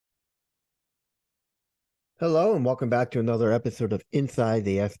Hello, and welcome back to another episode of Inside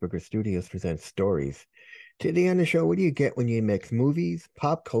the Asperger Studios Presents Stories. Today on the show, what do you get when you mix movies,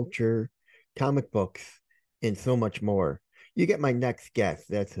 pop culture, comic books, and so much more? You get my next guest,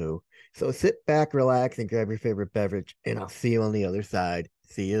 that's who. So sit back, relax, and grab your favorite beverage, and I'll see you on the other side.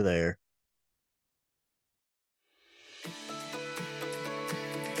 See you there.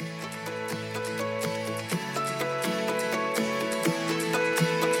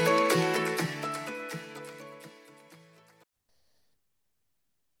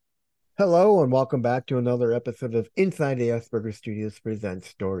 Hello, and welcome back to another episode of Inside the Asperger Studios Presents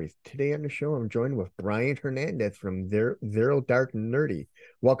Stories. Today on the show, I'm joined with Brian Hernandez from Zero Dark Nerdy.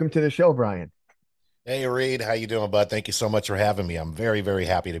 Welcome to the show, Brian. Hey Reed, how you doing, bud? Thank you so much for having me. I'm very, very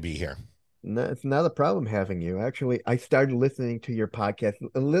happy to be here. No, it's not a problem having you. Actually, I started listening to your podcast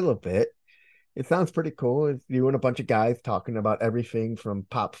a little bit. It sounds pretty cool. It's you and a bunch of guys talking about everything from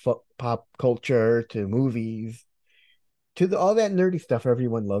pop culture to movies to all that nerdy stuff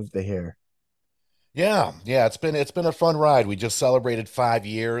everyone loves to hear. Yeah, it's been a fun ride. We just celebrated 5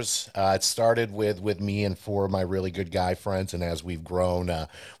 years. It started with me and four of my really good guy friends, and as we've grown,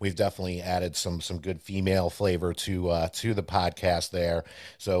 we've definitely added some good female flavor to the podcast there.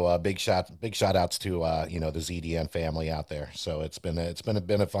 So big shout outs to the ZDN family out there. So it's been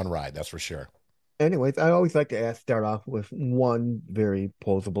a fun ride, that's for sure. Anyways, I always like to start off with one very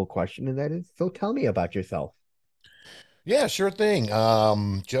posable question, and that is, so tell me about yourself. Yeah, sure thing.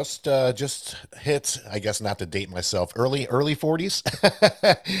 Just hit, I guess not to date myself, early 40s.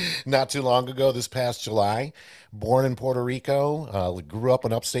 Not too long ago, this past July. Born in Puerto Rico, grew up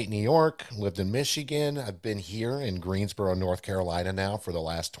in upstate New York, lived in Michigan. I've been here in Greensboro, North Carolina now for the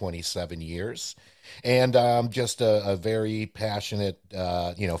last 27 years. And just a very passionate,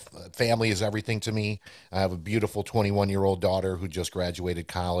 family is everything to me. I have a beautiful 21-year-old daughter who just graduated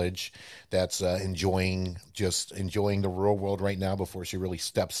college that's enjoying the real world right now before she really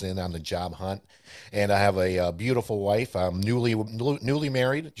steps in on the job hunt. And I have a beautiful wife. I'm newly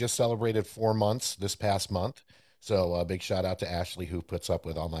married, just celebrated 4 months this past month. So a big shout out to Ashley who puts up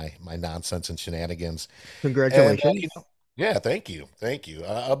with all my nonsense and shenanigans. And Congratulations. yeah, thank you.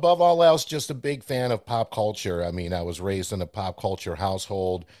 Above all else, just a big fan of pop culture. I mean, I was raised in a pop culture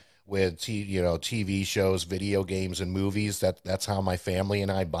household with TV shows, video games, and movies. That's how my family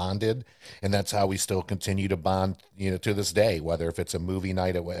and I bonded, and that's how we still continue to bond, to this day. Whether if it's a movie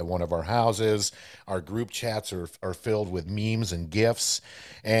night at one of our houses, our group chats are filled with memes and gifs,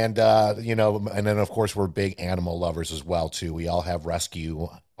 and and then of course we're big animal lovers as well too. We all have rescue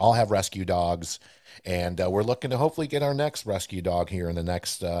dogs, and we're looking to hopefully get our next rescue dog here in the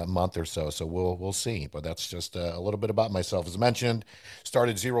next month or so. So we'll see. But that's just a little bit about myself. As mentioned,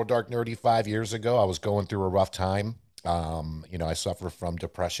 started Zero Dark Nerdy 5 years ago. I was going through a rough time. I suffer from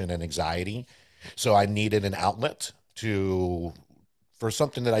depression and anxiety, so I needed an outlet to for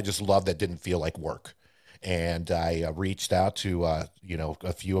something that I just love that didn't feel like work. And I reached out to a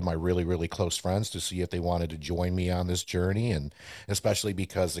few of my really really close friends to see if they wanted to join me on this journey, and especially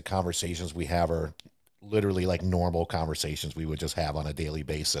because the conversations we have are literally like normal conversations we would just have on a daily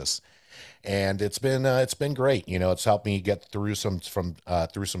basis. And it's been great. It's helped me get through some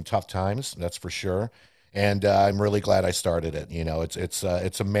tough times, that's for sure. And I'm really glad I started it.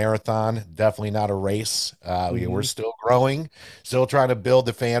 It's a marathon, definitely not a race. We're Hmm. still growing, still trying to build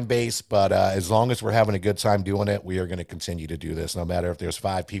the fan base, but as long as we're having a good time doing it, we are going to continue to do this, no matter if there's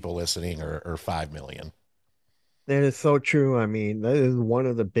 5 people listening or 5 million. That is so true. I mean, that is one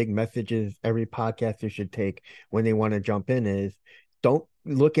of the big messages every podcaster should take when they want to jump in is don't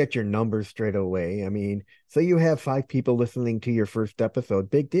look at your numbers straight away. I mean, so you have five people listening to your first episode,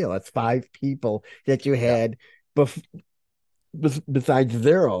 big deal. That's five people that you Yeah. had bef besides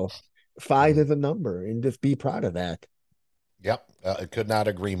zero. Five Mhm. is a number, and just be proud of that. Yep, I could not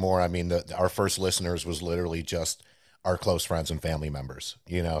agree more. I mean, our first listeners was literally just our close friends and family members,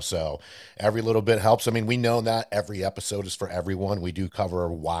 so every little bit helps. I mean, we know not every episode is for everyone. We do cover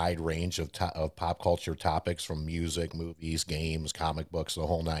a wide range of pop culture topics from music, movies, games, comic books, the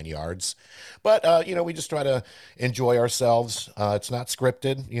whole nine yards. But, we just try to enjoy ourselves. It's not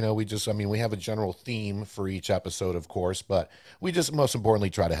scripted. I mean, we have a general theme for each episode, of course, but we just most importantly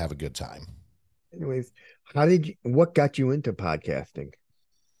try to have a good time. Anyways, what got you into podcasting?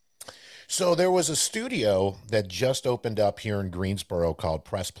 So there was a studio that just opened up here in Greensboro called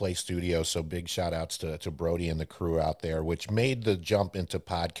Press Play Studio. So big shout outs to Brody and the crew out there, which made the jump into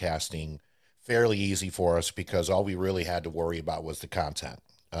podcasting fairly easy for us because all we really had to worry about was the content.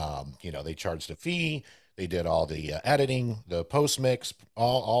 They charged a fee, they did all the editing, the post mix,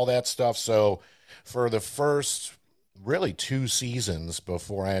 all that stuff. So for the first really 2 seasons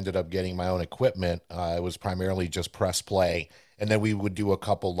before I ended up getting my own equipment. It was primarily just press play, and then we would do a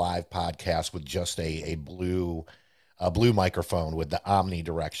couple live podcasts with just a blue microphone with the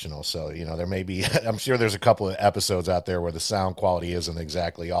omnidirectional. So, there may be, I'm sure there's a couple of episodes out there where the sound quality isn't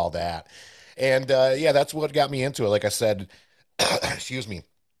exactly all that. And yeah, that's what got me into it. Like I said, excuse me,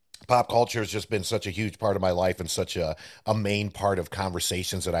 pop culture has just been such a huge part of my life and such a main part of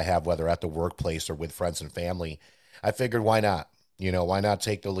conversations that I have, whether at the workplace or with friends and family. I figured, why not? Why not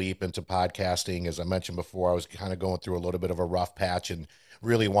take the leap into podcasting? As I mentioned before, I was kind of going through a little bit of a rough patch and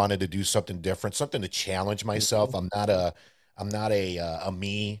really wanted to do something different, something to challenge Mm-hmm. myself. I'm not a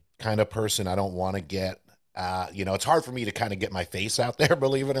me kind of person. I don't want to get it's hard for me to kind of get my face out there,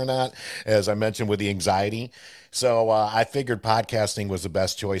 believe it or not, as I mentioned with the anxiety. So I figured podcasting was the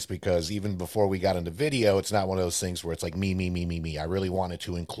best choice because even before we got into video, it's not one of those things where it's like me, me, me, me, me. I really wanted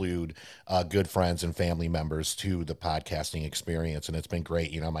to include good friends and family members to the podcasting experience, and it's been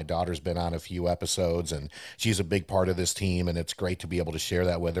great. My daughter's been on a few episodes, and she's a big part of this team, and it's great to be able to share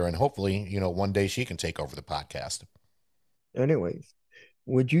that with her. And hopefully, one day she can take over the podcast. Anyways,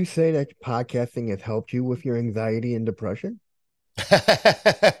 would you say that podcasting has helped you with your anxiety and depression?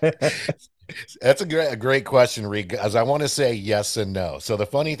 That's a great question, Reed, as I want to say yes and no. So the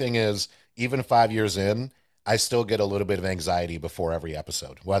funny thing is, even 5 years in, I still get a little bit of anxiety before every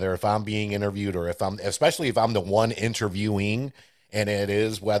episode, whether if I'm being interviewed or especially if I'm the one interviewing, and it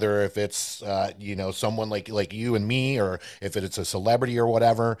is whether if it's someone like you and me, or if it's a celebrity or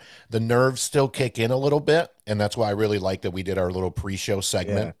whatever, the nerves still kick in a little bit, and that's why I really like that we did our little pre-show Yeah,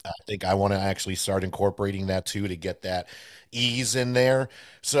 segment. I think I want to actually start incorporating that too to get that ease in there. yeah.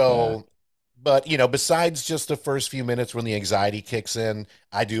 So, but besides just the first few minutes when the anxiety kicks in,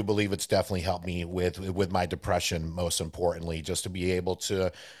 I do believe it's definitely helped me with my depression, most importantly, just to be able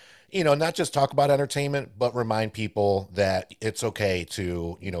to, not just talk about entertainment, but remind people that it's okay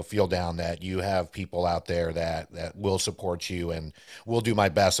to, feel down, that you have people out there that will support you and will do my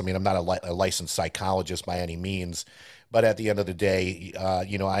best. I mean, I'm not a licensed psychologist by any means, but at the end of the day,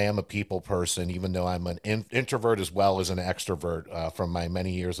 I am a people person, even though I'm an introvert as well as an extrovert from my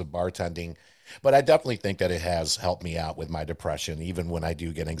many years of bartending. But I definitely think that it has helped me out with my depression, even when I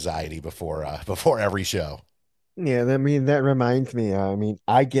do get anxiety before before every show. Yeah, I mean, that reminds me. I mean,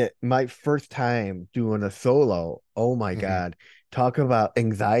 I get my first time doing a solo. Oh my Hmm. God. Talk about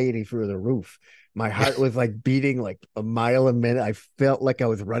anxiety through the roof. My heart was like beating like a mile a minute. I felt like I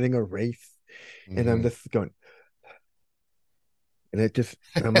was running a race. And I'm Hmm. just going, and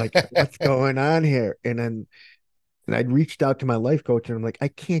I'm like, what's going on here? And I'd reached out to my life coach and I'm like, I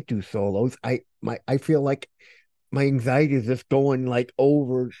can't do solos. I feel like my anxiety is just going like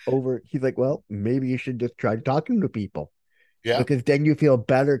over. He's like, well, maybe you should just try talking to people Yeah. because then you feel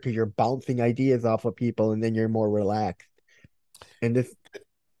better because you're bouncing ideas off of people and then you're more relaxed. And just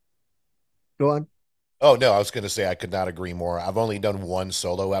go on. Oh no, I was going to say I could not agree more. I've only done one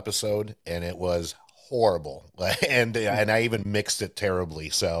solo episode, and it was horrible, and I even mixed it terribly.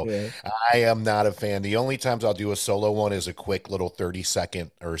 So Yeah. I am not a fan. The only times I'll do a solo one is a quick little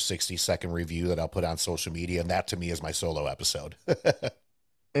 30-second or 60-second review that I'll put on social media, and that to me is my solo episode.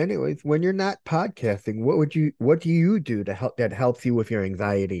 Anyways, when you're not podcasting, what do you do to help that helps you with your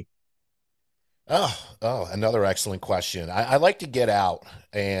anxiety? Oh, another excellent question. I like to get out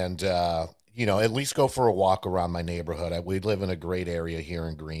and at least go for a walk around my neighborhood. We live in a great area here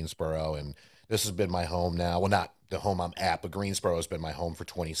in Greensboro, and this has been my home now. Well, not the home I'm at, but Greensboro has been my home for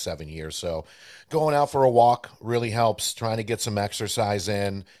 27 years. So going out for a walk really helps, trying to get some exercise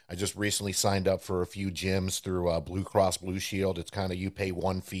in. I just recently signed up for a few gyms through Blue Cross Blue Shield. It's kind of you pay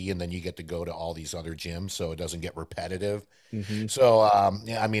one fee and then you get to go to all these other gyms, so it doesn't get repetitive. Hmm. So,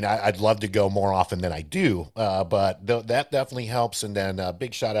 yeah, I mean, I'd love to go more often than I do, but that definitely helps. And then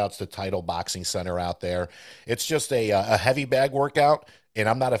big shout outs to Title Boxing Center out there. It's just a heavy bag workout, and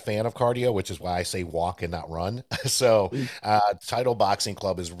I'm not a fan of cardio, which is why I say walk and not run. So, Title Boxing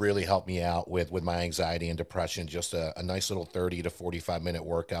Club has really helped me out with my anxiety and depression. Just a nice little 30 to 45-minute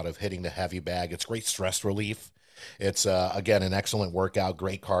workout of hitting the heavy bag. It's great stress relief. It's again an excellent workout,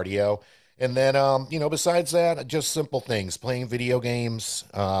 great cardio. And then, besides that, just simple things, playing video games,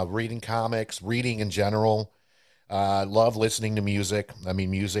 reading comics, reading in general. Love listening to music. I mean,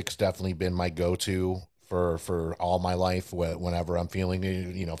 music's definitely been my go-to for all my life. Whenever I'm feeling,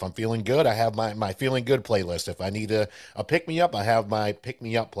 if I'm feeling good, I have my feeling good playlist. If I need a pick me up, I have my pick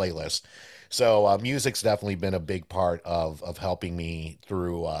me up playlist. So, music's definitely been a big part of helping me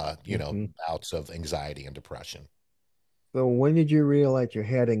through, Hmm. bouts of anxiety and depression. So when did you realize you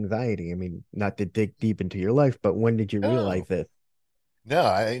had anxiety? I mean, not to dig deep into your life, but when did you Oh. realize this? No,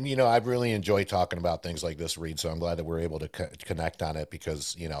 I really enjoy talking about things like this, Reed. So I'm glad that we're able to connect on it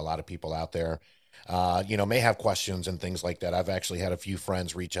because, a lot of people out there, may have questions and things like that. I've actually had a few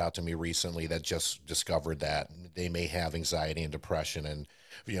friends reach out to me recently that just discovered that they may have anxiety and depression. And,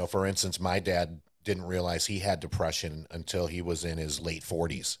 for instance, my dad didn't realize he had depression until he was in his late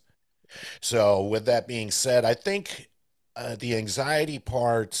 40s. So with that being said, I think the anxiety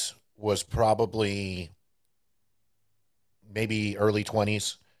part was probably maybe early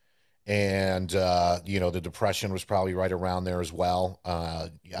 20s, and the depression was probably right around there as well.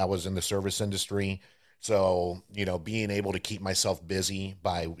 I was in the service industry, so being able to keep myself busy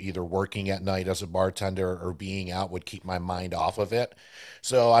by either working at night as a bartender or being out would keep my mind off of it.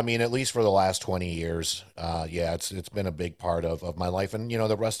 So I mean, at least for the last 20 years, yeah, it's been a big part of my life. And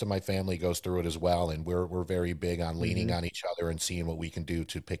the rest of my family goes through it as well, and we're very big on leaning Hmm. on each other and seeing what we can do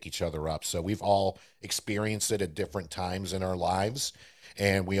to pick each other up. So we've all experienced it at different times in our lives,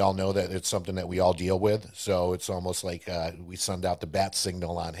 and we all know that it's something that we all deal with. So it's almost like we send out the bat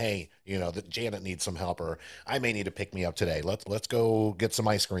signal on, hey, that Janet needs some help, or I may need to pick me up today. Let's go get some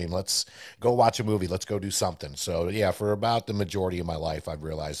ice cream. Let's go watch a movie. Let's go do something. So yeah, for about the majority of my life, I've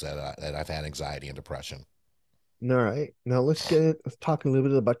realized that I've had anxiety and depression. All right. Now let's talk a little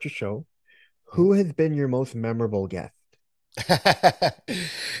bit about your show. Who has been your most memorable guest?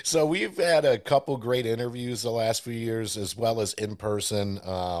 So we've had a couple great interviews the last few years, as well as in person.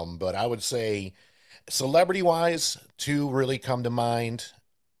 But I would say, celebrity wise, two really come to mind.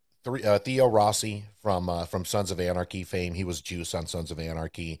 Theo Rossi from Sons of Anarchy fame. He was Juice on Sons of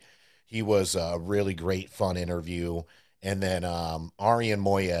Anarchy. He was a really great, fun interview. And then Arian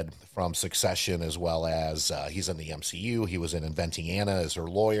Moayed from Succession, as well as he's in the MCU. He was in Inventing Anna as her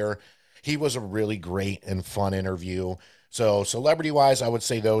lawyer. He was a really great and fun interview. So, celebrity wise, I would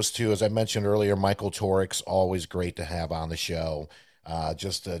say those two. As I mentioned earlier, Michael Torrick's always great to have on the show.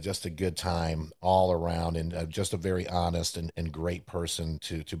 Just a good time all around, and just a very honest and great person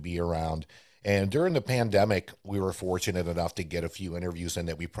to be around. And during the pandemic, we were fortunate enough to get a few interviews in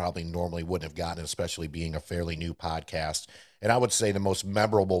that we probably normally wouldn't have gotten, especially being a fairly new podcast. And I would say the most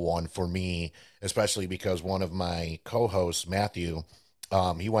memorable one for me, especially because one of my co-hosts, Matthew,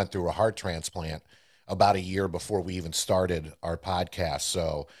 he went through a heart transplant about a year before we even started our podcast.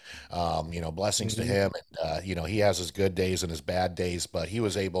 So, blessings to Hmm. him. And, he has his good days and his bad days, but he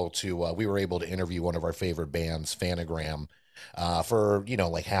was able to, we were able to interview one of our favorite bands, Fanagram, for,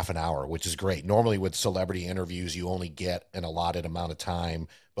 like half an hour, which is great. Normally with celebrity interviews, you only get an allotted amount of time.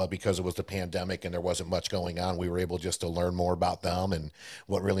 But because it was the pandemic and there wasn't much going on, we were able just to learn more about them and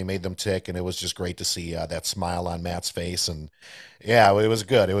what really made them tick. And it was just great to see that smile on Matt's face. And yeah, it was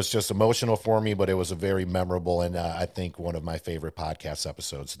good. It was just emotional for me, but it was a very memorable and I think one of my favorite podcast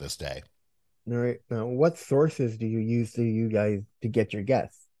episodes to this day. All right. Now, what sources do you use to you guys to get your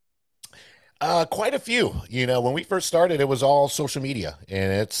guests? Quite a few. When we first started, it was all social media,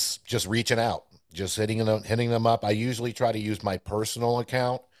 and it's just reaching out, just hitting them up. I usually try to use my personal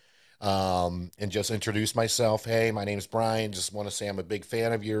account, and just introduce myself. Hey, my name's Brian. Just want to say I'm a big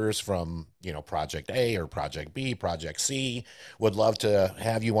fan of yours from, Project A or Project B, Project C. Would love to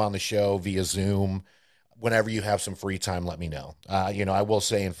have you on the show via Zoom. Whenever you have some free time, let me know. I will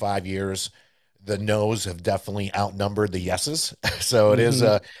say in 5 years, the no's have definitely outnumbered the yeses. So Hmm.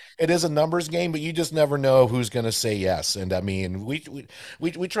 it is a numbers game, but you just never know who's going to say yes. And I mean, we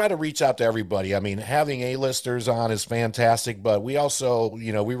try to reach out to everybody. I mean, having A-listers on is fantastic, but we also,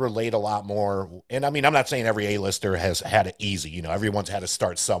 we relate a lot more. And I mean, I'm not saying every A-lister has had it easy. Everyone's had to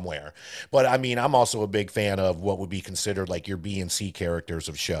start somewhere. But I mean, I'm also a big fan of what would be considered like your B and C characters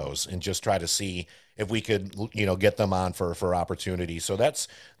of shows, and just try to see if we could, get them on for opportunities. So that's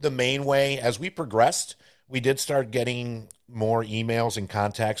the main way. As we progressed, we did start getting more emails and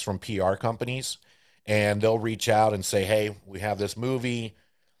contacts from PR companies, and they'll reach out and say, "Hey, we have this movie.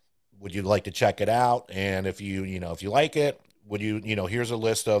 Would you like to check it out? And if you like it, would here's a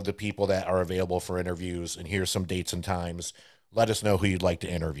list of the people that are available for interviews, and here's some dates and times. Let us know who you'd like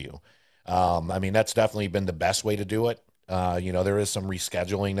to interview." I mean, that's definitely been the best way to do it. There is some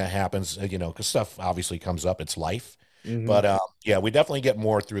rescheduling that happens, because stuff obviously comes up. It's life. Hmm. But yeah, we definitely get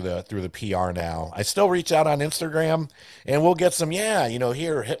more through the PR now. I still reach out on Instagram, and we'll get some, yeah,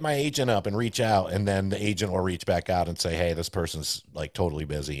 here, hit my agent up and reach out, and then the agent will reach back out and say, hey, this person's like totally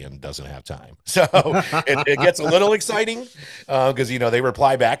busy and doesn't have time. So it gets a little exciting because they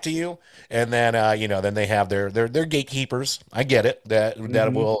reply back to you, and then then they have their gatekeepers. I get it, that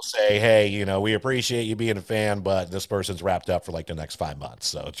Hmm. will say, hey, we appreciate you being a fan, but this person's wrapped up for like the next 5 months,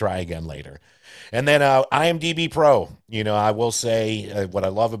 so try again later. And then IMDb Pro, I will say what I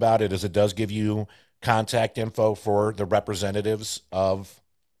love about it is it does give you contact info for the representatives of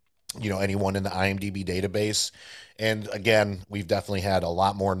anyone in the IMDb database. And again, we've definitely had a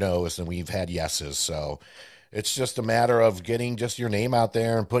lot more no's than we've had yeses. So it's just a matter of getting just your name out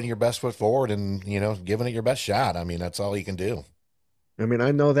there and putting your best foot forward and, giving it your best shot. I mean, that's all you can do. I mean,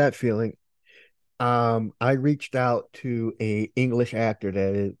 I know that feeling. I reached out to a English actor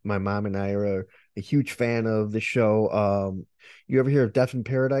that my mom and I are a huge fan of the show. You ever hear of Death in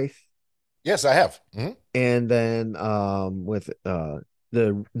Paradise? Yes, I have. Mhm. And then with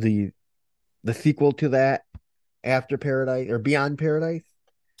the the the sequel to that, After Paradise or Beyond Paradise.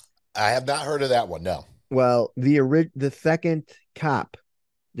 I have not heard of that one. No. Well, the second cop,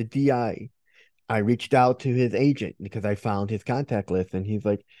 the DI, I reached out to his agent because I found his contact list, and he's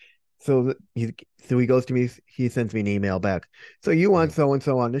like, so he goes to me, he sends me an email back. So you want Mhm. so and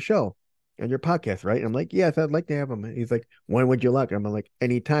so on the show and your podcast, right? And I'm like, yes, I'd like to have him. And he's like, when would you like? I'm like,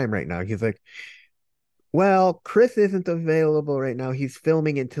 anytime right now. He's like, well, Chris isn't available right now. He's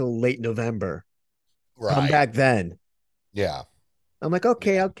filming until late November. Come Right. back then. Yeah. I'm like,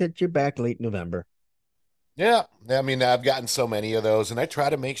 okay, Yeah. I'll get you back late November. Yeah. I mean, I've gotten so many of those, and I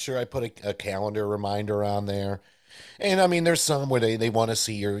try to make sure I put a calendar reminder on there. And I mean, there's some where they want to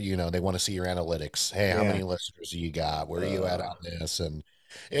see they want to see your analytics. Hey, how Yeah. many listeners do you got? Where are you at Uh, on this? And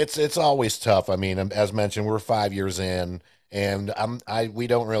it's always tough. I mean, as mentioned, we're 5 years in, and we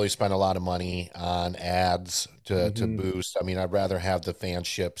don't really spend a lot of money on ads to mhm. boost. I mean, I'd rather have the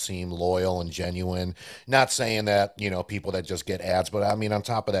fanship seem loyal and genuine. Not saying that, people that just get ads, but I mean, on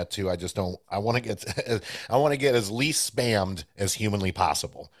top of that too, I just don't. I want to get I want to get as least spammed as humanly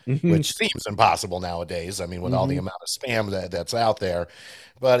possible, Mhm. which seems impossible nowadays. I mean, with all the Mhm. amount of spam that's out there.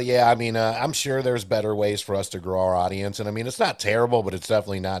 But yeah, I mean, I'm sure there's better ways for us to grow our audience. And I mean, it's not terrible, but it's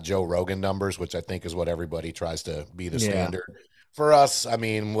definitely not Joe Rogan numbers, which I think is what everybody tries to be the Yeah. standard. For us, I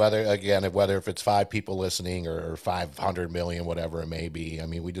mean, whether if it's 5 people listening or 500 million, whatever it may be, I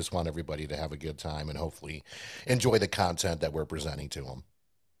mean, we just want everybody to have a good time and hopefully enjoy the content that we're presenting to them.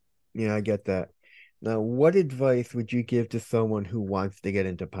 Yeah, I get that. Now, what advice would you give to someone who wants to get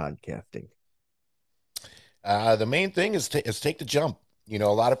into podcasting? The main thing is take the jump. A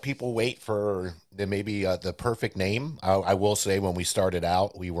lot of people wait for the perfect name. I will say when we started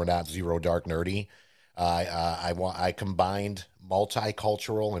out, we were not Zero Dark Nerdy. I combined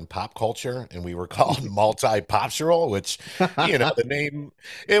multicultural and pop culture, and we were called multi-poptural, which, the name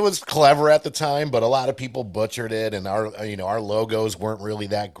it was clever at the time, but a lot of people butchered it, and our logos weren't really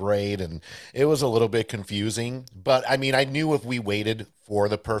that great, and it was a little bit confusing. But I mean, I knew if we waited for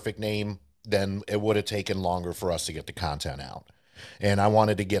the perfect name, then it would have taken longer for us to get the content out. And I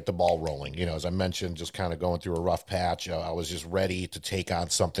wanted to get the ball rolling. As I mentioned, just kind of going through a rough patch. I was just ready to take on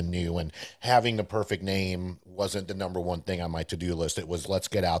something new, and having the perfect name wasn't the number one thing on my to-do list. It was let's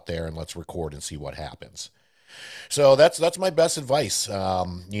get out there and let's record and see what happens. So that's my best advice. I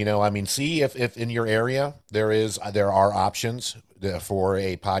mean, see if in your area there are options for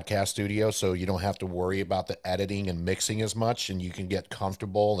a podcast studio, so you don't have to worry about the editing and mixing as much, and you can get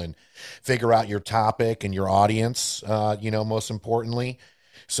comfortable and figure out your topic and your audience. Most importantly.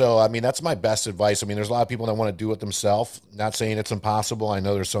 So, I mean, that's my best advice. I mean, there's a lot of people that want to do it themselves. Not saying it's impossible. I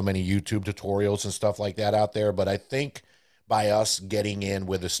know there's so many YouTube tutorials and stuff like that out there, but I think by us getting in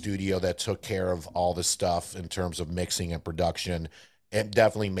with a studio that took care of all the stuff in terms of mixing and production, it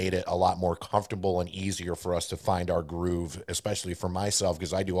definitely made it a lot more comfortable and easier for us to find our groove, especially for myself,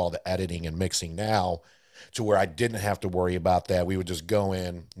 because I do all the editing and mixing now to where I didn't have to worry about that. We would just go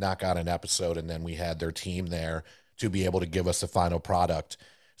in, knock out an episode, and then we had their team there to be able to give us the final product.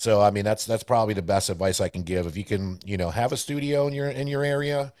 So I mean that's probably the best advice I can give. If you can, have a studio in your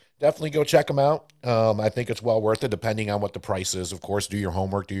area, definitely go check them out. I think it's well worth it, depending on what the price is. Of course, do your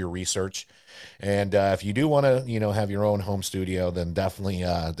homework, do your research, and if you do want to, have your own home studio, then definitely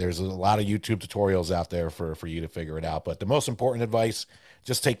there's a lot of YouTube tutorials out there for you to figure it out. But the most important advice,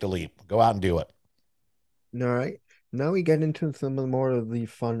 just take the leap, go out and do it. All right. Now we get into some of the more of the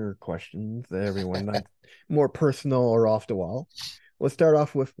funner questions that everyone likes, more personal or off the wall. Let's start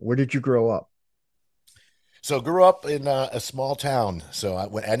off with where did you grow up? So grew up in a small town. So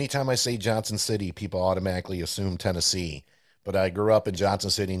anytime I say Johnson City, people automatically assume Tennessee. But I grew up in Johnson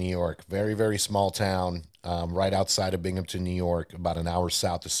City, New York. Very, very small town, right outside of Binghamton, New York, about an hour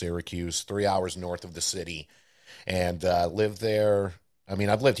south of Syracuse, 3 hours north of the city, and lived there. I mean,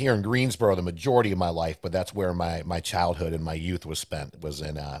 I've lived here in Greensboro the majority of my life, but that's where my childhood and my youth was spent. Was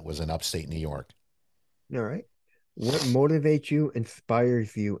in upstate New York. All right. What motivates you,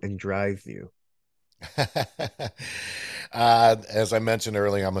 inspires you, and drives you? As I mentioned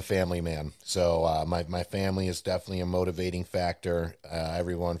earlier, I'm a family man, so my family is definitely a motivating factor.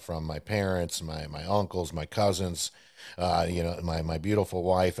 Everyone from my parents, my uncles, my cousins, my beautiful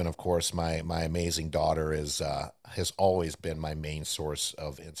wife, and of course my amazing daughter is has always been my main source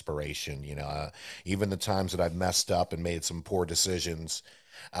of inspiration. Even the times that I've messed up and made some poor decisions.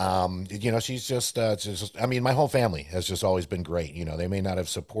 She's just, I mean, my whole family has just always been great. They may not have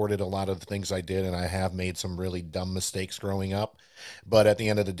supported a lot of the things I did, and I have made some really dumb mistakes growing up. But at the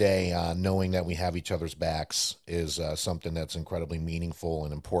end of the day, knowing that we have each other's backs is something that's incredibly meaningful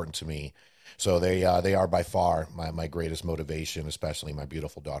and important to me. So they are by far my greatest motivation, especially my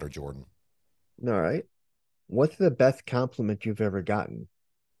beautiful daughter, Jordan. All right. What's the best compliment you've ever gotten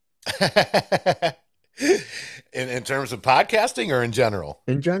In terms of podcasting or in general?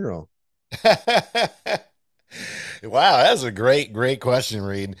 in general? Wow, that's a great question,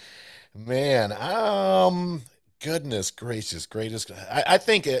 Reed. Man, goodness gracious, greatest. I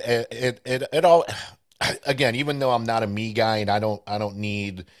think it all. Again, even though I'm not a me guy and I don't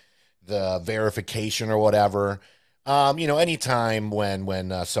need the verification or whatever. Anytime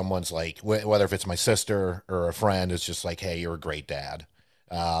when someone's like, whether if it's my sister or a friend, it's just like, hey, you're a great dad.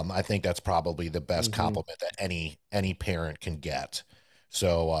 I think that's probably the best Hmm. compliment that any parent can get.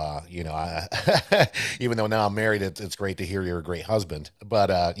 So, even though now I'm married, it's great to hear you're a great husband. But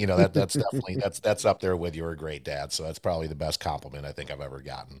that's definitely that's up there with you're a great dad. So that's probably the best compliment I think I've ever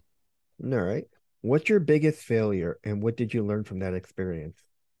gotten. All right. What's your biggest failure and what did you learn from that experience?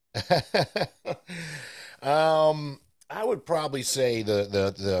 Um, I would probably say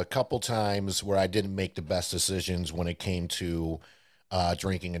the couple times where I didn't make the best decisions when it came to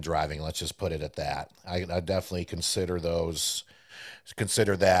drinking and driving. Let's just put it at that. I definitely consider that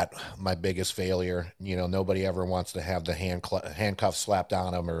my biggest failure. Nobody ever wants to have the handcuffs slapped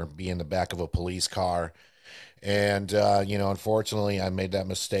on them or be in the back of a police car. And unfortunately, I made that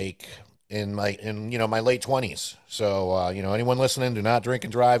mistake in my late 20s. So anyone listening, do not drink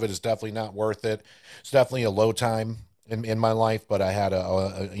and drive. It is definitely not worth it. It's definitely a low time in my life, but I had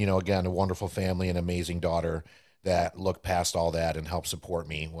again, a wonderful family, an amazing daughter that looked past all that and helped support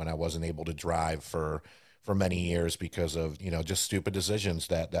me when I wasn't able to drive for many years because of just stupid decisions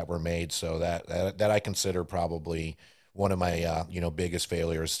that were made. So that I consider probably one of my biggest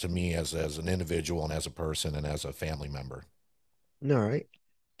failures to me as an individual and as a person and as a family member. All right.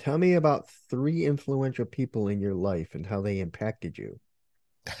 Tell me about three influential people in your life and how they impacted you.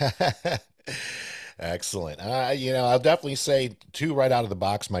 Excellent. I'll definitely say two right out of the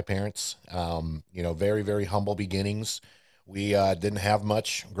box. My parents, very, very humble beginnings. We didn't have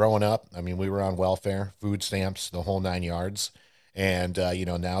much growing up. I mean, we were on welfare, food stamps, the whole nine yards. And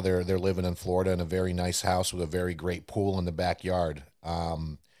now they're living in Florida in a very nice house with a very great pool in the backyard.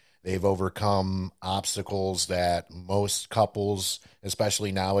 They've overcome obstacles that most couples,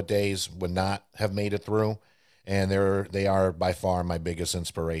 especially nowadays, would not have made it through, and they are by far my biggest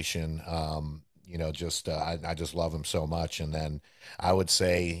inspiration. Just I just love them so much. And then I would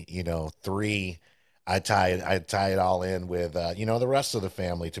say, three, I tie it all in with the rest of the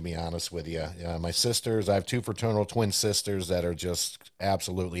family. To be honest with you, my sisters, I have two fraternal twin sisters that are just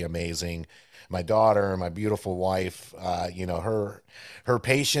absolutely amazing. My daughter, my beautiful wife, her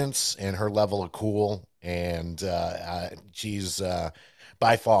patience and her level of cool, and she's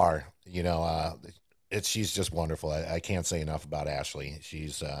by far, she's just wonderful. I can't say enough about Ashley.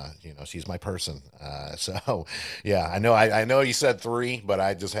 She's my person. So yeah, I know you said three, but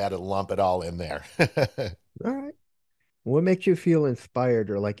I just had to lump it all in there. All right. What makes you feel inspired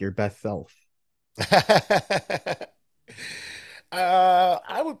or like your best self?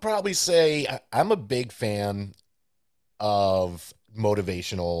 I would probably say I'm a big fan of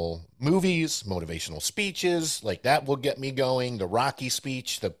motivational movies, motivational speeches. Like that will get me going. The Rocky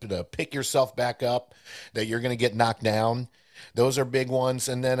speech, the pick yourself back up, that you're going to get knocked down. Those are big ones.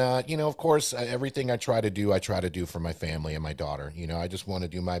 And then, of course, everything I try to do for my family and my daughter. I just want to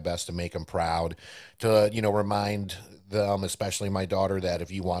do my best to make them proud, to, remind them, especially my daughter, that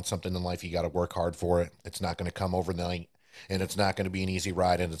if you want something in life, you got to work hard for it. It's not going to come overnight, and it's not going to be an easy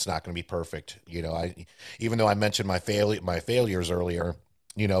ride, and it's not going to be perfect. Even though I mentioned my failures earlier,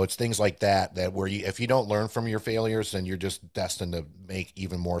 it's things like that where if you don't learn from your failures, then you're just destined to make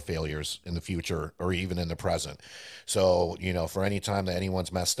even more failures in the future or even in the present. So, for any time that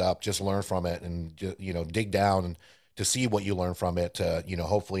anyone's messed up, just learn from it and dig down to see what you learn from it to,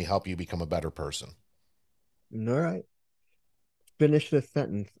 hopefully help you become a better person. All right. Finish this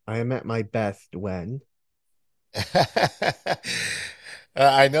sentence. I am at my best when.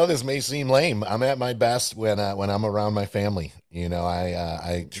 I know this may seem lame. I'm at my best when I'm around my family.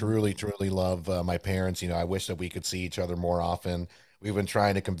 I Mhm. truly love my parents. I wish that we could see each other more often. We've been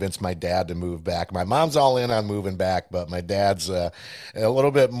trying to convince my dad to move back. My mom's all in on moving back, but my dad's a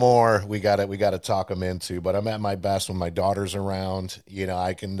little bit more. We got to talk him into. But I'm at my best when my daughter's around.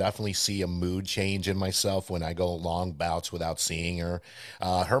 I can definitely see a mood change in myself when I go long bouts without seeing her.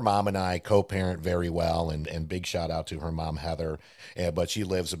 Her mom and I co-parent very well, and big shout out to her mom Heather. But she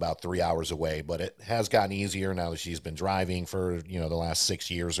lives about 3 hours away. But it has gotten easier now that she's been driving for the last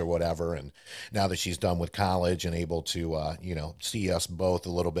 6 years or whatever, and now that she's done with college and able to see us both a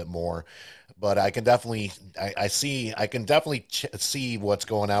little bit more. But I can definitely I can definitely see what's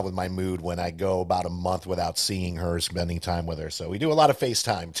going on with my mood when I go about a month without seeing her, spending time with her. So we do a lot of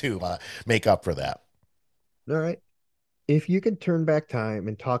FaceTime to make up for that. All right. If you could turn back time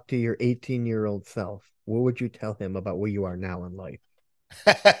and talk to your 18-year-old self, what would you tell him about where you are now in life?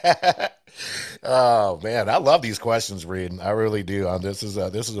 Oh man, I love these questions, Reed. I really do. This is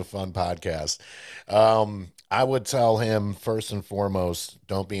a fun podcast. I would tell him first and foremost,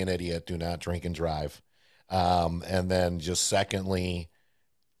 don't be an idiot. Do not drink and drive. And then just secondly,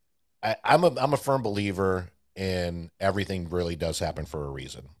 I'm a firm believer in everything really does happen for a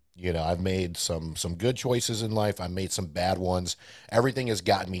reason. I've made some good choices in life. I've made some bad ones. Everything has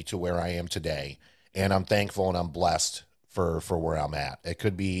gotten me to where I am today, and I'm thankful and I'm blessed for where I'm at.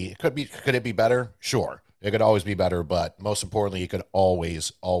 Could it be better? Sure. It could always be better, but most importantly, it could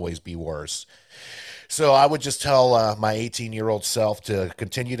always be worse. So I would just tell my 18-year-old self to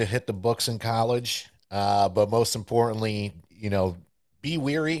continue to hit the books in college, but most importantly, be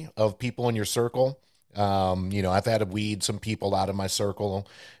weary of people in your circle. I've had to weed some people out of my circle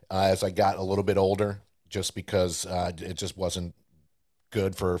as I got a little bit older, just because it just wasn't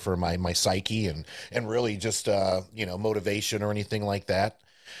good for my psyche and really just motivation or anything like that.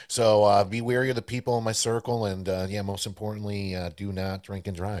 So be wary of the people in my circle, and yeah, most importantly, do not drink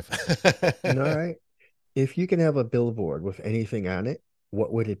and drive. All right. If you can have a billboard with anything on it,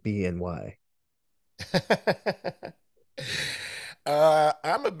 what would it be and why?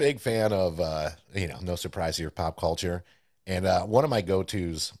 I'm a big fan of, no surprise here, pop culture. And one of my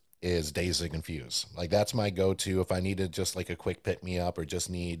go-tos is Dazed and Confused. Like, that's my go-to if I needed just like a quick pick-me-up or just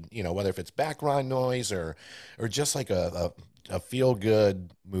need, whether if it's background noise or just like a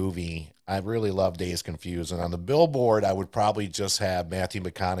feel-good movie. I really love Dazed Confused. And on the billboard, I would probably just have Matthew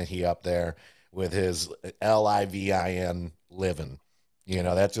McConaughey up there with his Livin living.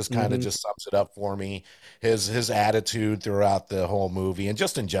 That just kind of Hmm. just sums it up for me. His attitude throughout the whole movie and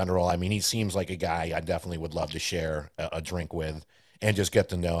just in general, I mean, he seems like a guy I definitely would love to share a drink with and just get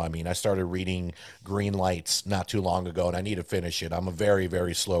to know. I mean, I started reading Green Lights not too long ago, and I need to finish it. I'm a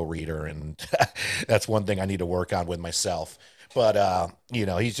very slow reader, and that's one thing I need to work on with myself. But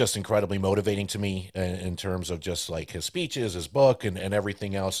he's just incredibly motivating to me in terms of just like his speeches, his book, and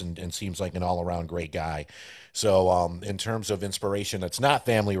everything else, and seems like an all around great guy. So, in terms of inspiration that's not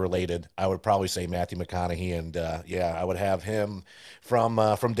family related, I would probably say Matthew McConaughey, and yeah, I would have him from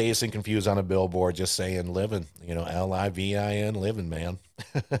Dazed and Confused on a billboard, just saying "living," Livin, living, man.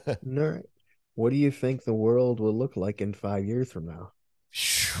 All right. What do you think the world will look like in 5 years from now?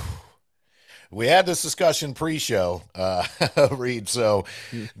 We had this discussion pre-show, Reed. So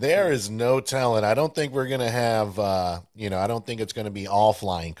there is no telling. I don't think we're going to have, I don't think it's going to be all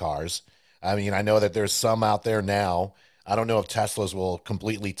flying cars. I mean, I know that there's some out there now. I don't know if Teslas will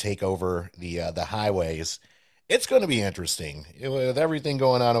completely take over the highways. It's going to be interesting with everything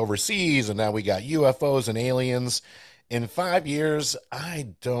going on overseas, and now we got UFOs and aliens. In 5 years, I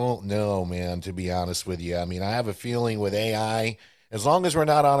don't know, man, to be honest with you. I mean, I have a feeling with AI, as long as we're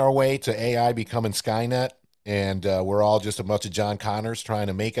not on our way to AI becoming Skynet and we're all just a bunch of John Connors trying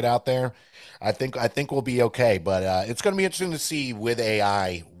to make it out there, I think we'll be okay. But it's going to be interesting to see with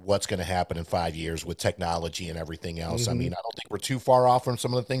AI what's going to happen in 5 years with technology and everything else. I Hmm. mean, I don't think we're too far off from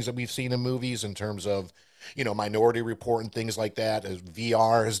some of the things that we've seen in movies in terms of Minority Report and things like that.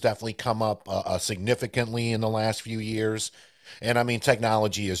 VR has definitely come up significantly in the last few years. And I mean,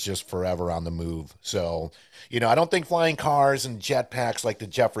 technology is just forever on the move. So, I don't think flying cars and jetpacks like the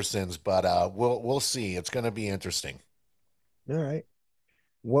Jeffersons, but we'll see. It's going to be interesting. All right.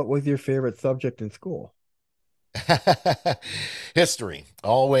 What was your favorite subject in school? History,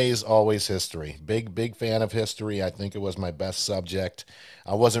 always history. Big fan of history. I think it was my best subject.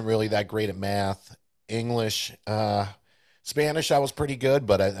 I wasn't really that great at math. English, Spanish, I was pretty good,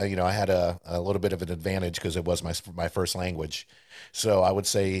 but I had a little bit of an advantage because it was my first language. So I would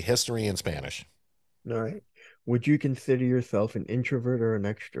say history and Spanish. All right. Would you consider yourself an introvert or an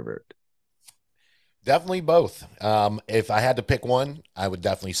extrovert? Definitely both. If I had to pick one, I would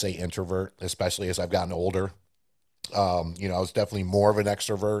definitely say introvert, especially as I've gotten older. I was definitely more of an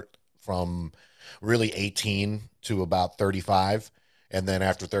extrovert from really 18 to about 35. And then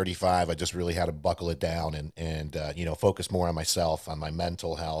after 35, I just really had to buckle it down and focus more on myself, on my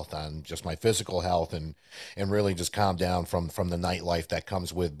mental health, on just my physical health, and really just calm down from the nightlife that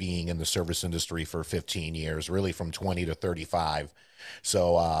comes with being in the service industry for 15 years, really from 20 to 35.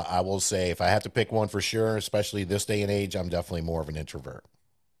 So I will say if I had to pick one for sure, especially this day and age, I'm definitely more of an introvert.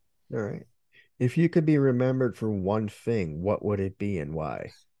 All right. If you could be remembered for one thing, what would it be and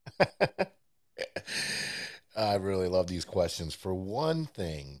why? I really love these questions. For one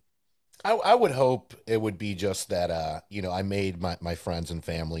thing, I would hope it would be just that, I made my friends and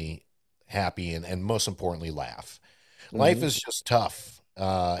family happy and most importantly, laugh. Life Hmm. is just tough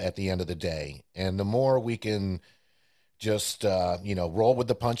at the end of the day. And the more we can just, roll with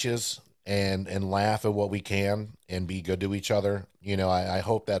the punches and laugh at what we can and be good to each other, I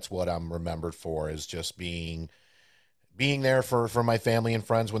hope that's what I'm remembered for is just being there for my family and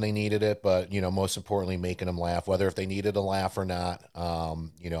friends when they needed it, but most importantly, making them laugh, whether if they needed a laugh or not.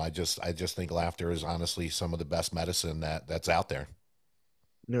 I just think laughter is honestly some of the best medicine that's out there.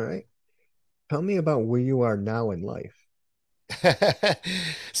 All right. Tell me about where you are now in life.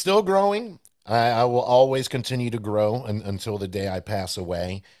 Still growing. I will always continue to grow until the day I pass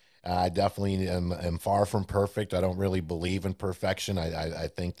away. I definitely am far from perfect. I don't really believe in perfection. I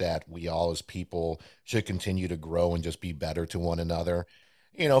think that we all as people should continue to grow and just be better to one another.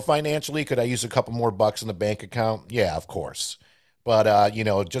 Financially, could I use a couple more bucks in the bank account? Yeah, of course. But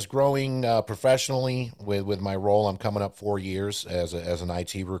just growing professionally with my role, I'm coming up 4 years as an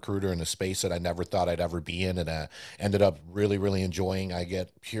IT recruiter in a space that I never thought I'd ever be in, and ended up really, really enjoying. I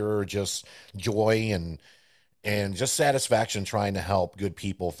get pure just joy and just satisfaction trying to help good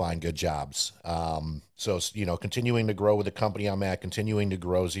people find good jobs. So continuing to grow with the company I'm at, continuing to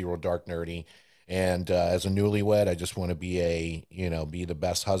grow Zero Dark Nerdy. And as a newlywed, I just want to be the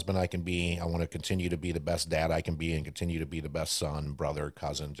best husband I can be. I want to continue to be the best dad I can be and continue to be the best son, brother,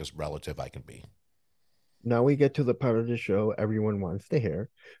 cousin, just relative I can be. Now we get to the part of the show everyone wants to hear.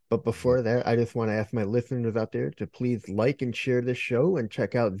 But Mhm. before that, I just want to ask my listeners out there to please like and share this show and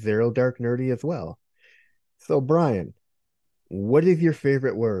check out Zero Dark Nerdy as well. So, Brian, what is your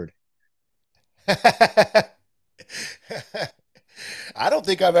favorite word? I don't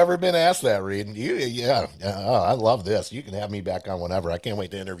think I've ever been asked that, Reed. Yeah. Oh, I love this. You can have me back on whenever. I can't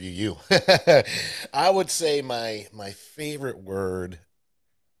wait to interview you. I would say my favorite word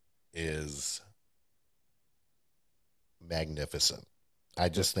is magnificent. I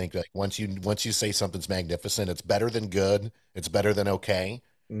Uh, just think like once you say something's magnificent, it's better than good. It's better than okay.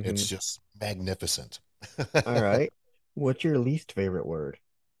 It's Mm-hmm. just magnificent. All right. What's your least favorite word?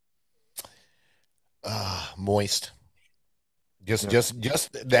 Moist. Just No, just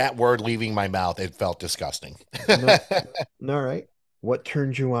just that word leaving my mouth, it felt disgusting. no, all right. What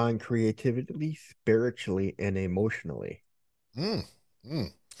turns you on creatively, spiritually, and emotionally? Mm,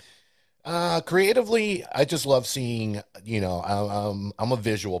 mm. Creatively, I just love seeing, I'm a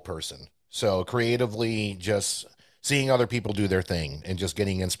visual person. So creatively, just seeing other people do their thing and just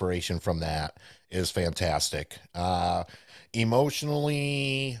getting inspiration from that is fantastic.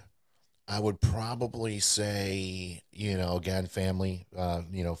 Emotionally, I would probably say, again, family,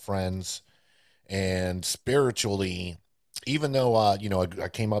 friends, and spiritually, even though I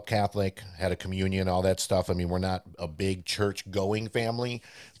came up Catholic, had a communion, all that stuff. I mean, we're not a big church going family,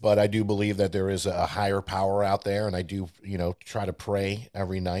 but I do believe that there is a higher power out there, and I do try to pray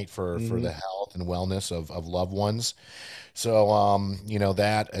every night for Mm-hmm. the health and wellness of loved ones. So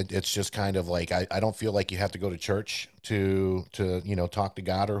it's just kind of like I don't feel like you have to go to church to talk to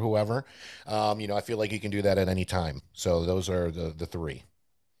God or whoever. I feel like you can do that at any time. So those are the three.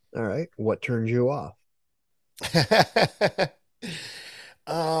 All right. What turns you off?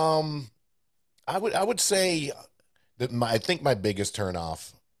 Um, I would say that I think my biggest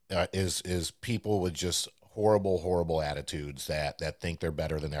turnoff is people with just horrible, horrible attitudes that think they're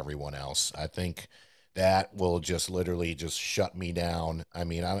better than everyone else. I think that will just literally just shut me down. I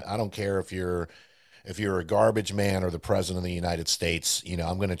mean, I don't care if you're a garbage man or the president of the United States,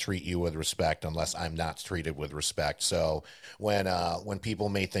 I'm going to treat you with respect unless I'm not treated with respect. So when people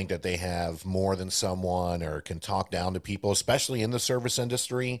may think that they have more than someone or can talk down to people, especially in the service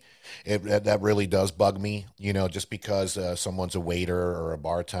industry, that really does bug me. Just because someone's a waiter or a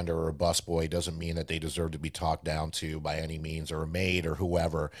bartender or a busboy doesn't mean that they deserve to be talked down to by any means, or a maid or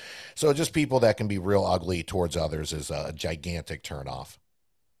whoever. So just people that can be real ugly towards others is a gigantic turnoff.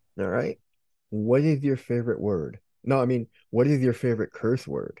 All right. What is your favorite word? No, I mean, what is your favorite curse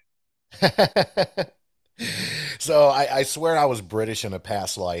word? So I swear I was British in a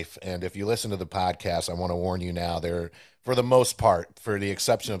past life, and if you listen to the podcast, I want to warn you now. There, for the most part, for the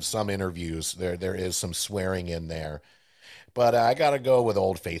exception of some interviews, there is some swearing in there. But I gotta go with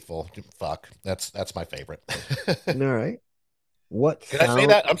Old Faithful. Fuck, that's my favorite. All right. What Can I say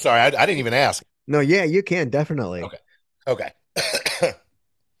sound? that? I'm sorry, I didn't even ask. No, yeah, you can definitely. Okay, okay.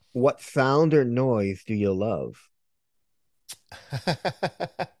 What sound or noise do you love?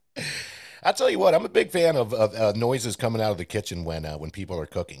 I'll tell you what, I'm a big fan of noises coming out of the kitchen when people are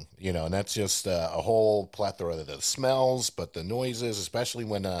cooking, and that's just a whole plethora of the smells, but the noises, especially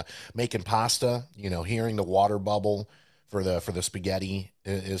when making pasta, hearing the water bubble for the spaghetti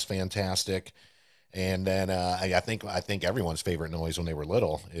is fantastic. And then I think everyone's favorite noise when they were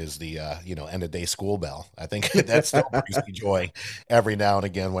little is the end of day school bell. I think that still brings me joy every now and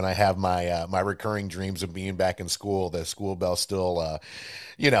again when I have my recurring dreams of being back in school. The school bell still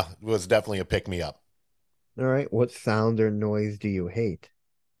was definitely a pick me up. All right. What sound or noise do you hate?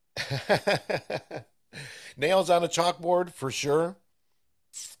 Nails on a chalkboard for sure.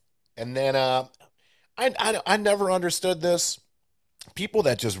 And then I never understood this. People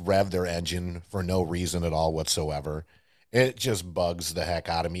that just rev their engine for no reason at all whatsoever. It just bugs the heck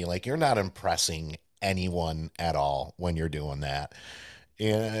out of me. Like you're not impressing anyone at all when you're doing that.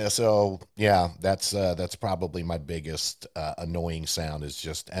 Yeah, so yeah, that's probably my biggest annoying sound is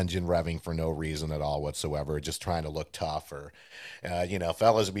just engine revving for no reason at all whatsoever, just trying to look tough or,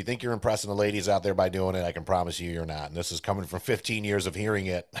 fellas, if you think you're impressing the ladies out there by doing it, I can promise you you're not. And this is coming from 15 years of hearing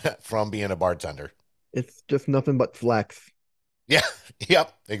it from being a bartender. It's just nothing but flex. Yeah,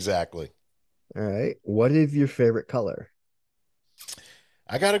 yep, exactly. All right. What is your favorite color?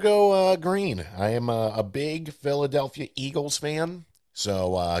 I gotta go green. I am a big Philadelphia Eagles fan,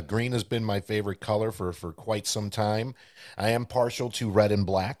 so green has been my favorite color for quite some time. I am partial to red and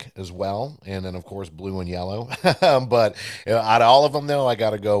black as well, and then of course blue and yellow. But out of all of them, though, I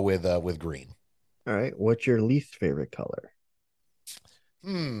gotta go with green. All right. What's your least favorite color?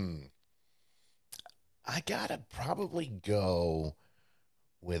 Hmm, I gotta probably go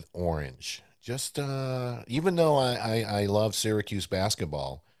with orange. Just even though I love Syracuse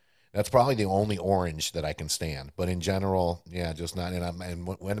basketball, that's probably the only orange that I can stand. But in general, yeah, just not. And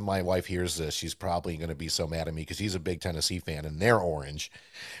when my wife hears this, she's probably going to be so mad at me because she's a big Tennessee fan and they're orange.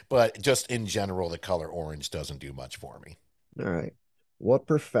 But just in general, the color orange doesn't do much for me. All right. What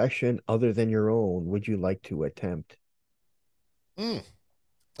profession other than your own would you like to attempt? Mm,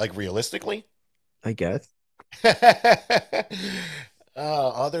 like realistically, I guess.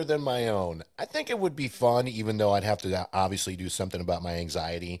 other than my own, I think it would be fun, even though I'd have to obviously do something about my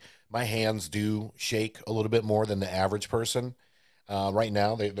anxiety. My hands do shake a little bit more than the average person. Right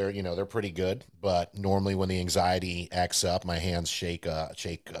now, they're pretty good, but normally when the anxiety acts up, my hands shake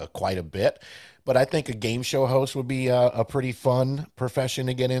quite a bit. But I think a game show host would be a pretty fun profession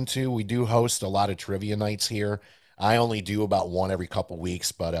to get into. We do host a lot of trivia nights here. I only do about one every couple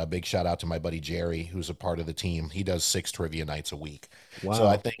weeks, but a big shout out to my buddy Jerry, who's a part of the team. He does 6 trivia nights a week. So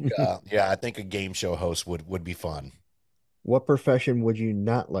I Wow. think, yeah, I think a game show host would be fun. What profession would you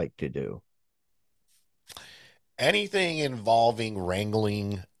not like to do? Anything involving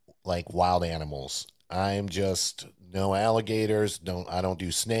wrangling like wild animals. I'm just no alligators, I don't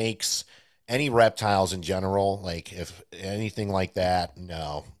do snakes, any reptiles in general, like if anything like that,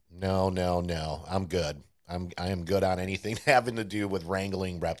 no. No, no, no. I'm good. I am good on anything having to do with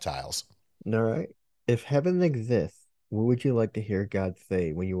wrangling reptiles. All right. If heaven exists, what would you like to hear God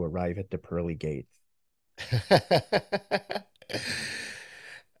say when you arrive at the pearly gates?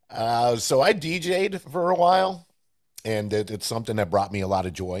 So I DJ'd for a while, and it's something that brought me a lot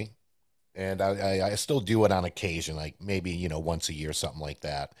of joy. And I still do it on occasion, like maybe once a year, something like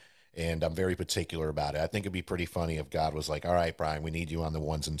that. And I'm very particular about it. I think it'd be pretty funny if God was like, "All right, Brian, we need you on the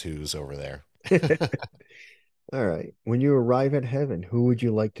ones and twos over there." All right. When you arrive at heaven, who would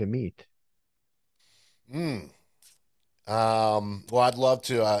you like to meet? Hmm. Well, I'd love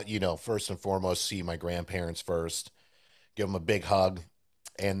to, first and foremost, see my grandparents first, give them a big hug.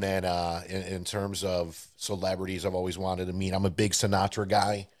 And then in terms of celebrities, I've always wanted to meet. I'm a big Sinatra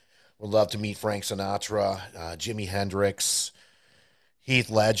guy. Would love to meet Frank Sinatra, Jimi Hendrix, Heath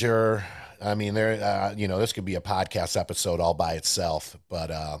Ledger. I mean, this could be a podcast episode all by itself.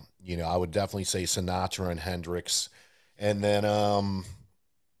 But I would definitely say Sinatra and Hendrix, and then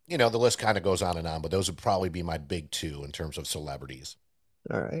the list kind of goes on and on. But those would probably be my big two in terms of celebrities.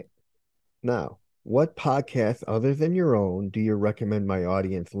 All right. Now, what podcast other than your own do you recommend my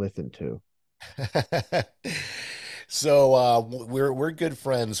audience listen to? So we're good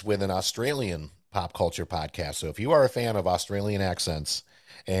friends with an Australian pop culture podcast. So if you are a fan of Australian accents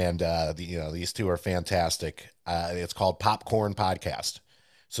and these two are fantastic. It's called Popcorn Podcast.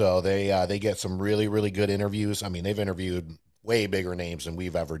 So they get some really really good interviews. I mean, they've interviewed way bigger names than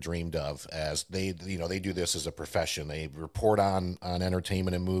we've ever dreamed of. As they do this as a profession. They report on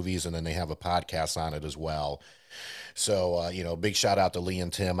entertainment and movies, and then they have a podcast on it as well. So, big shout out to Lee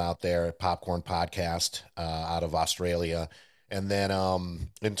and Tim out there at Popcorn Podcast out of Australia. And then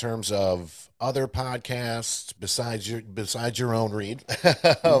in terms of other podcasts besides your own Reed,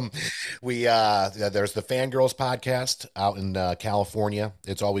 Mm. um, we there's the Fangirls podcast out in California.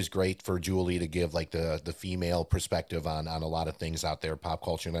 It's always great for Julie to give like the female perspective on a lot of things out there, pop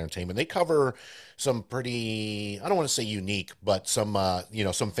culture and entertainment. They cover some pretty, I don't want to say unique, but some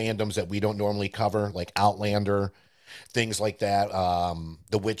some fandoms that we don't normally cover, like Outlander, things like that.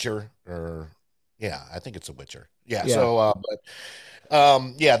 The Witcher, or yeah, I think it's The Witcher. Yeah. Yeah. So,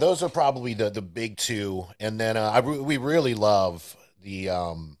 yeah, those are probably the big two, and then we really love the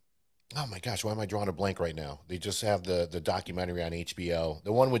oh my gosh, why am I drawing a blank right now? They just have the documentary on HBO,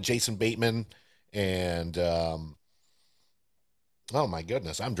 the one with Jason Bateman and oh my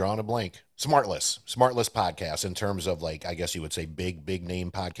goodness, I'm drawing a blank. Smartless podcast in terms of like I guess you would say big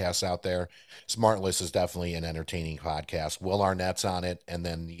name podcasts out there. Smartless is definitely an entertaining podcast. Will Arnett's on it, and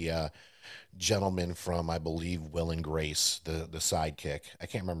then the gentleman from I believe Will and Grace, the sidekick. I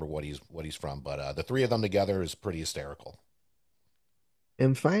can't remember what he's from, but the three of them together is pretty hysterical.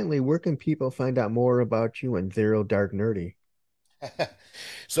 And finally, where can people find out more about you and Zero Dark Nerdy?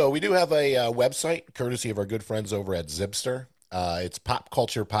 So we do have a website, courtesy of our good friends over at Zipster. It's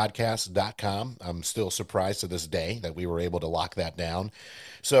popculturepodcast.com. I'm still surprised to this day that we were able to lock that down.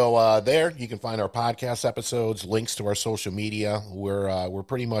 So there you can find our podcast episodes, links to our social media. We're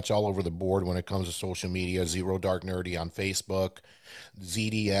pretty much all over the board when it comes to social media. Zero Dark Nerdy on Facebook,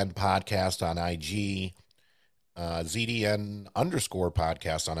 ZDN Podcast on IG, ZDN underscore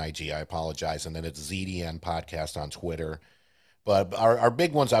podcast on IG. I apologize, and then it's ZDN Podcast on Twitter. But our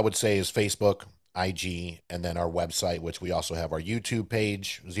big ones, I would say, is Facebook, IG, and then our website, which we also have our YouTube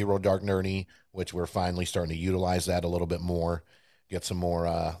page, Zero Dark Nerdy, which we're finally starting to utilize that a little bit more, get some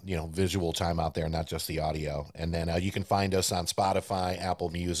more, visual time out there, not just the audio. And then you can find us on Spotify, Apple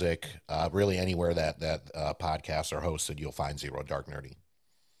Music, really anywhere that podcasts are hosted, you'll find Zero Dark Nerdy.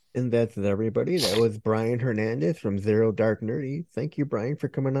 And that's it, everybody. That was Brian Hernandez from Zero Dark Nerdy. Thank you, Brian, for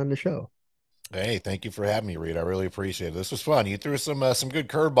coming on the show. Hey, thank you for having me, Reed. I really appreciate it. This was fun. You threw some good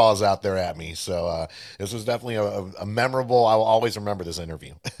curveballs out there at me, so this was definitely a memorable. I will always remember this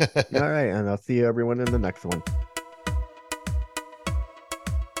interview. All right, and I'll see everyone in the next one.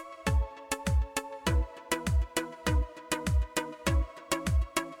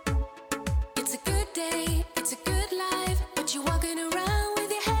 It's a good day, it's a good life, but you're walking around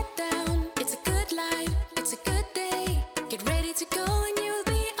with your head down. It's a good life, it's a good day. Get ready to go and you'll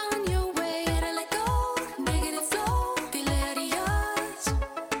be on your way. Better let go, negative flow, feel it out of yours.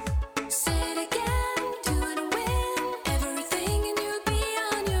 Say it again, do it and win everything and you'll be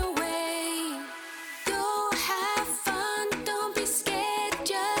on your way. Go have fun, don't be scared,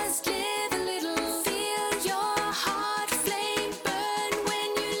 just live a little. Feel your heart flame burn when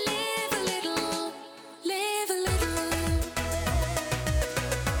you live a little. Live a little.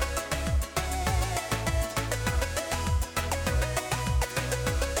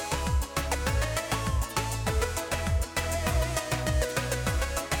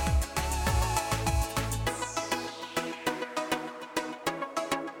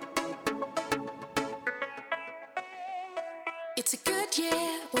 It's a good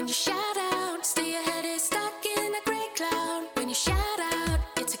year when you shout out. Stay ahead is stuck in a gray cloud. When you shout out,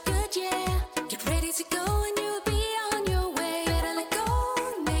 it's a good year. Get ready to go and you'll be on your way. Better let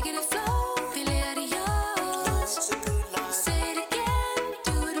go, negative flow, feel it out of yours. Say it again,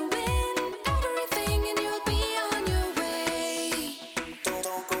 do it and win everything and you'll be on your way.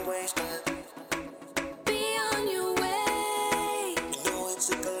 Don't go wasting. Be on your way. You know it's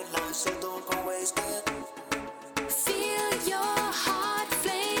a good life, so don't go wasting. Feel your heart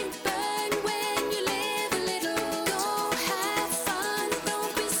flame burn when you live a little. Go have fun,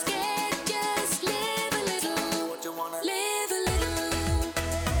 don't be scared, just live a little. Live a little.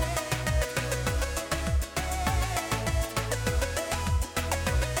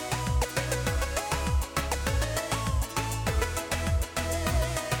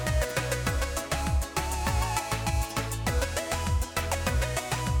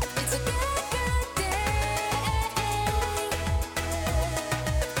 It's a good day.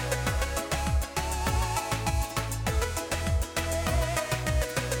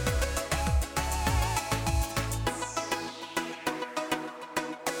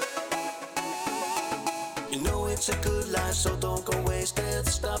 You know it's a good life, so don't go wasting.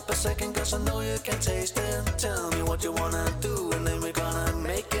 Let's stop a second, cause I know you can taste it. Tell me what you wanna do, and then we're gonna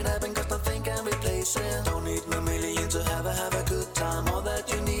make it happen, cause nothing can replace it. Don't need no million to have a good time. All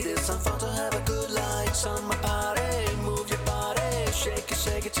that you need is some fun to have a good life. Summer party, move your body, shake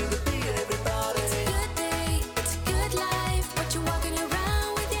it to the beat, everybody.